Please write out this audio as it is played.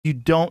you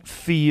don't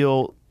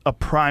feel a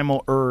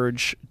primal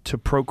urge to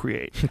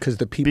procreate because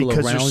the people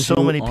around there's so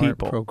you many aren't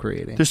people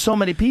procreating. There's so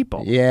many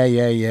people. Yeah.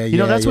 You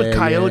know, that's what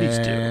coyotes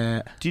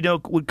do. Do you know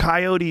when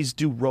coyotes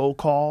do roll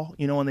call?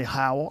 You know, when they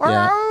howl.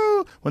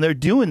 Yeah. When they're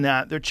doing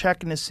that, they're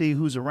checking to see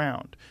who's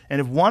around.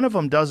 And if one of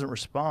them doesn't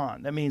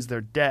respond, that means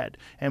they're dead.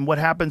 And what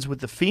happens with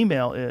the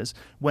female is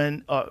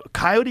when a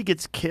coyote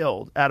gets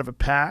killed out of a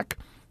pack,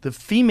 the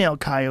female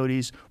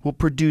coyotes will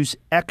produce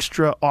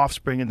extra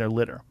offspring in their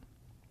litter.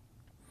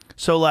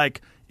 So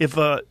like if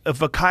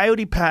a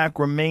coyote pack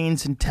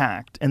remains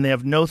intact and they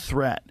have no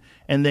threat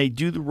and they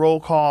do the roll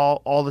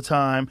call all the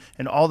time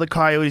and all the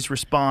coyotes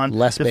respond,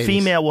 the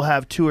female will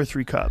have 2 or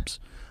 3 cubs.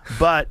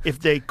 But if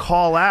they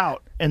call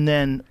out and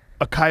then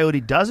a coyote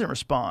doesn't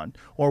respond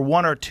or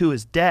 1 or 2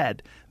 is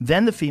dead,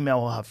 then the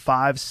female will have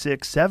 5,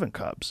 6, 7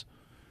 cubs.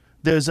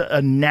 There's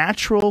a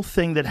natural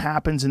thing that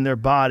happens in their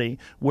body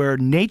where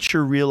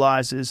nature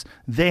realizes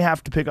they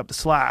have to pick up the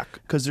slack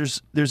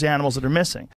because there's animals that are missing.